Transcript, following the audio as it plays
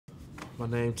My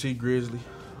name T Grizzley.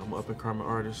 I'm an up-and-coming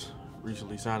artist.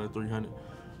 Recently signed to 300.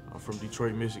 I'm from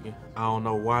Detroit, Michigan. I don't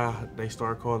know why they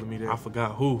started calling me that. I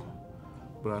forgot who,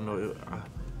 but I know I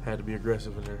had to be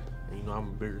aggressive in there. And, you know, I'm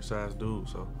a bigger size dude,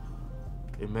 so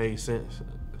it made sense.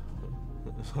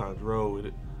 So I drove with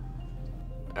it.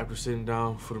 After sitting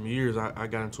down for them years, I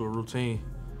got into a routine.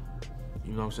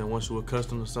 You know what I'm saying? Once you're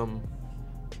accustomed to something,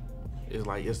 it's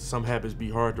like some habits be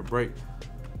hard to break.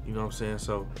 You know what I'm saying?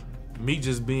 So me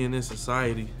just being in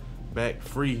society, back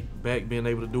free, back being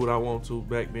able to do what I want to,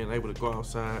 back being able to go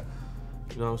outside,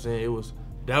 you know what I'm saying?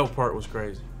 That part was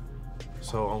crazy.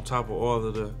 So on top of all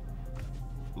of the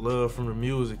love from the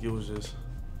music, it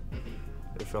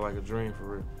felt like a dream for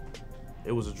real.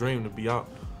 It was a dream to be out.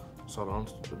 So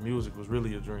the music was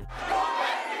really a dream.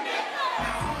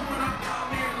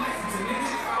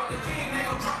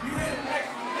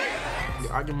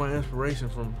 I get my inspiration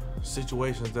from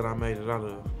situations that I made it out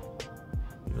of.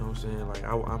 You know what I'm saying? Like,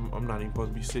 I'm not even supposed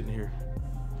to be sitting here.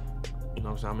 You know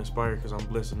what I'm saying? I'm inspired because I'm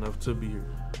blessed enough to be here.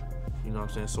 You know what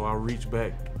I'm saying? So I reach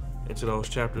back into those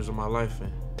chapters of my life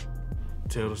and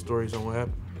tell the stories on what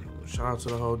happened. Shout out to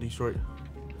the whole Detroit.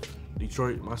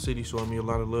 Detroit, my city, showing me a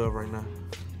lot of love right now.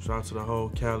 Shout out to the whole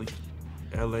Cali,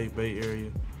 LA, Bay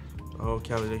Area. The whole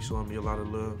Cali, they showing me a lot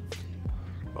of love.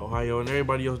 Ohio, and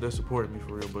everybody else that supported me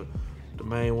for real, but the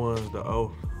main ones, the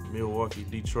O, Milwaukee,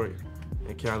 Detroit,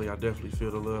 and Cali, I definitely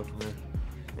feel the love from there,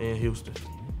 and Houston.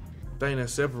 The thing that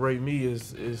separates me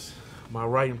is my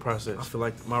writing process. I feel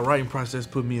like my writing process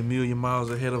put me a million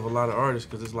miles ahead of a lot of artists,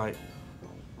 because it's like,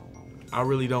 I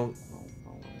really don't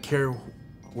care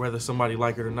whether somebody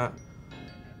like it or not.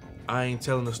 I ain't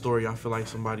telling a story I feel like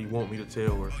somebody want me to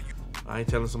tell, or I ain't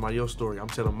telling somebody else's story. I'm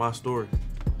telling my story.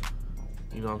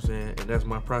 You know what I'm saying? And that's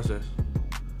my process.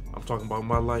 I'm talking about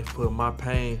my life, putting my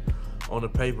pain on the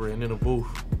paper and in a booth.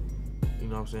 You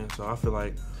know what I'm saying? So I feel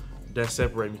like that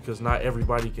separates me, because not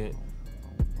everybody can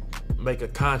make a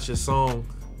conscious song,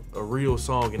 a real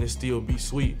song, and it still be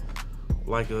sweet.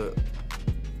 Like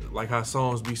how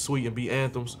songs be sweet and be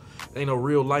anthems. Ain't no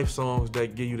real life songs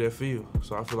that give you that feel.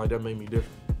 So I feel like that made me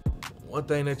different. One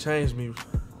thing that changed me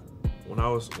when I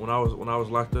was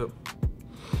locked up,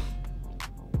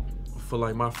 for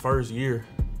like my first year,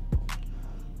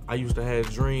 I used to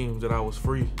have dreams that I was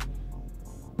free,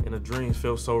 and the dreams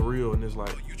felt so real, and it's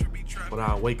like, but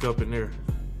I wake up in there,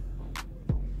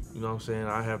 you know what I'm saying?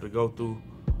 I have to go through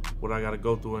what I gotta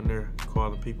go through in there,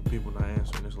 calling people not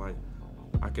answering. It's like,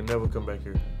 I can never come back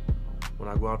here. When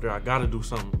I go out there, I gotta do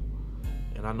something,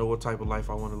 and I know what type of life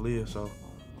I wanna live, so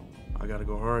I gotta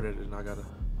go hard at it, and I gotta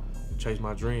chase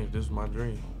my dreams. This is my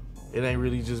dream. It ain't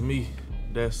really just me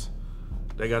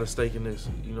they got a stake in this,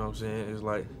 you know what I'm saying? It's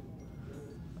like,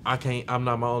 I'm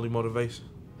not my only motivation.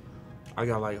 I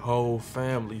got like whole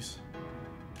families,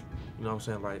 you know what I'm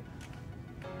saying? Like,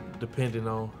 depending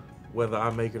on whether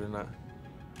I make it or not.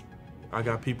 I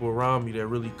got people around me that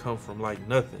really come from like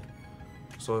nothing.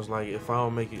 So it's like, if I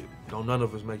don't make it, none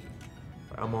of us make it.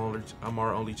 I'm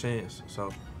our only chance.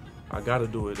 So I gotta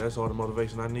do it. That's all the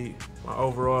motivation I need. My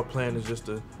overall plan is just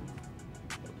to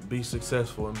be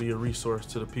successful and be a resource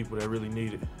to the people that really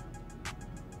need it.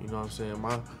 You know what I'm saying?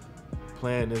 My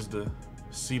plan is to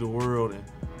see the world and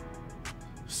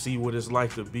see what it's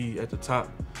like to be at the top,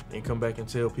 and come back and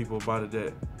tell people about it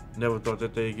that never thought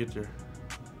that they'd get there.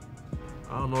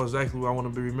 I don't know exactly what I want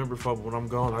to be remembered for, but when I'm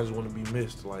gone, I just want to be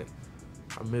missed. Like,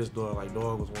 I miss Dog. Like,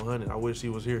 Dog was 100. I wish he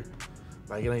was here.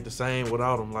 Like, it ain't the same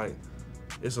without him. Like,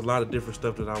 it's a lot of different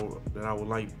stuff that I would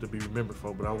like to be remembered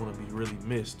for, but I want to be really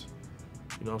missed.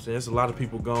 You know what I'm saying? There's a lot of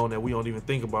people gone that we don't even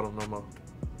think about them no more.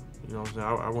 You know what I'm saying?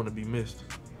 I want to be missed.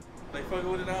 They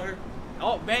fucking with it out here?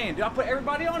 Oh man, dude, I put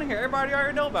everybody on here. Everybody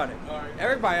already know about it. All right.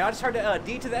 Everybody. I just heard the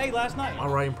D to the A last night. My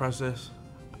writing process,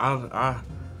 I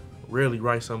rarely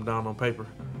write something down on paper.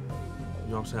 You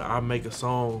know what I'm saying? I make a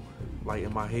song like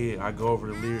in my head. I go over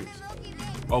the lyrics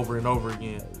over and over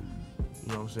again.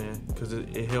 You know what I'm saying? Because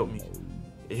it helped me.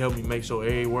 It helped me make sure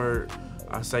every word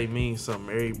I say means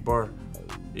something. Every bar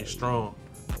is strong.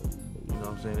 You know what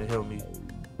I'm saying? It helped me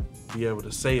be able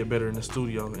to say it better in the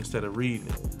studio instead of reading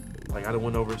it. Like, I done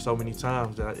went over it so many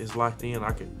times that it's locked in.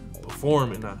 I can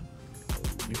perform it now.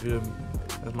 You feel me?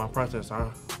 That's my process.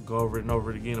 I go over it and over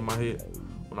it again in my head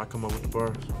when I come up with the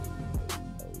bars.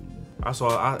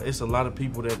 It's a lot of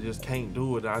people that just can't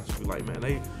do it. I just be like,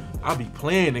 man, I be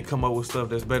playing and come up with stuff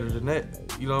that's better than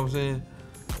that. You know what I'm saying?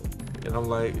 And I'm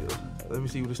like, let me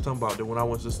see what it's talking about. Then when I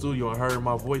went to the studio and heard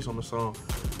my voice on the song,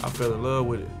 I fell in love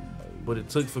with it. But it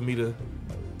took for me to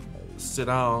sit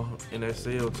down in that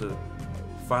cell to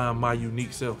find my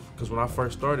unique self. Because when I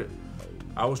first started,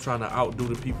 I was trying to outdo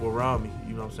the people around me.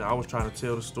 You know what I'm saying? I was trying to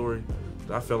tell the story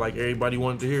that I felt like everybody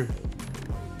wanted to hear.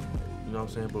 You know what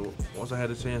I'm saying? But once I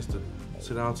had a chance to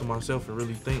sit down to myself and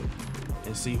really think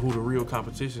and see who the real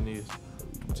competition is,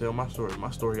 tell my story.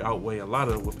 My story outweigh a lot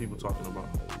of what people talking about.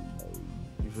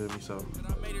 You feel me? So.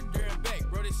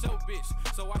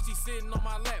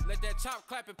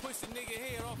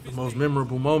 The most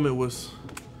memorable moment was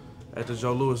at the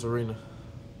Joe Louis Arena.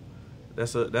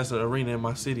 That's an arena in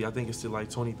my city. I think it's still like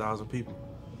 20,000 people.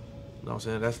 You know what I'm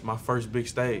saying? That's my first big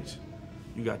stage.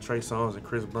 You got Trey Songz and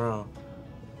Chris Brown.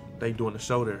 They doing the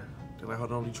show there. They're like,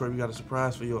 hold on, Detroit, we got a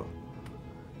surprise for y'all.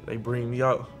 They bring me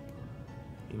out.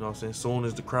 You know what I'm saying? Soon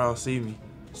as the crowd see me,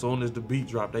 soon as the beat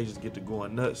drop, they just get to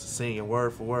going nuts, singing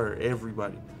word for word,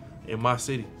 everybody in my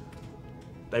city.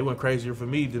 They went crazier for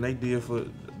me than they did for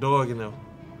Dog and them.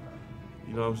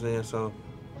 You know what I'm saying? So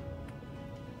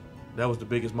that was the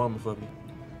biggest moment for me.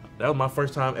 That was my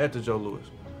first time at the Joe Louis.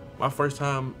 My first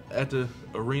time at the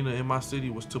arena in my city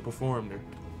was to perform there.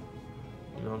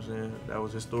 You know what I'm saying? That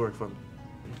was historic for me.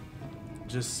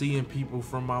 Just seeing people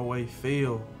from my way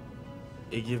fail,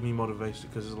 it gives me motivation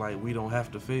because it's like we don't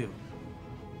have to fail.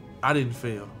 I didn't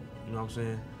fail, you know what I'm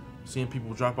saying? Seeing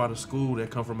people drop out of school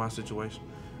that come from my situation.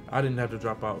 I didn't have to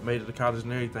drop out, made it to college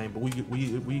and everything, but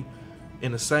we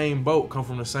in the same boat, come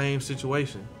from the same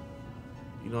situation.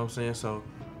 You know what I'm saying? So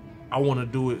I want to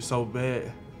do it so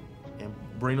bad and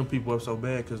bring them people up so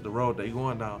bad because the road they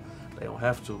going down, they don't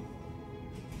have to.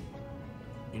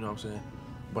 You know what I'm saying?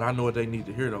 But I know what they need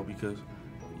to hear though, because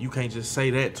you can't just say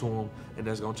that to them and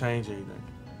that's gonna change everything.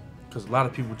 Because a lot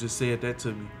of people just said that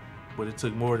to me, but it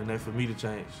took more than that for me to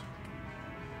change.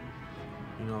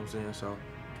 You know what I'm saying? So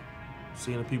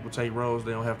seeing the people take roads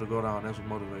they don't have to go down, that's what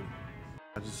motivates me.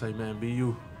 I just say, man, be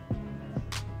you.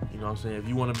 You know what I'm saying? If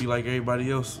you want to be like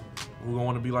everybody else, who gonna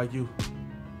want to be like you?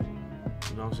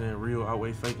 You know what I'm saying? Real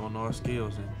outweigh fake on all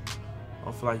scales. And I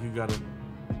don't feel like you gotta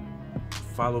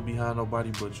follow behind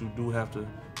nobody, but you do have to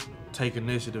take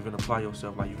initiative and apply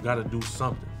yourself. Like, you gotta do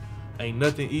something. Ain't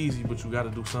nothing easy, but you gotta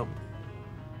do something.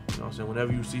 You know what I'm saying?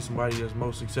 Whenever you see somebody that's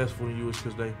more successful than you, it's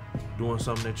because they doing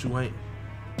something that you ain't.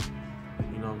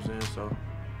 You know what I'm saying? So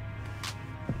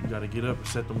you gotta get up and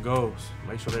set them goals.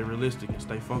 Make sure they're realistic and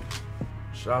stay focused.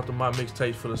 Shout out to My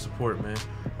Mixtapez for the support, man.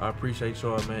 I appreciate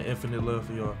y'all, man. Infinite love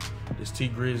for y'all. This T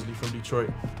Grizzley from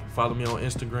Detroit. Follow me on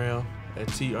Instagram at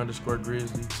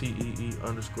T_Grizzley,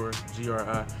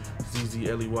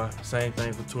 TEE_GRIZZLEY. Same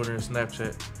thing for Twitter and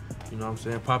Snapchat. You know what I'm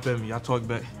saying? Pop at me. I'll talk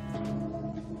back.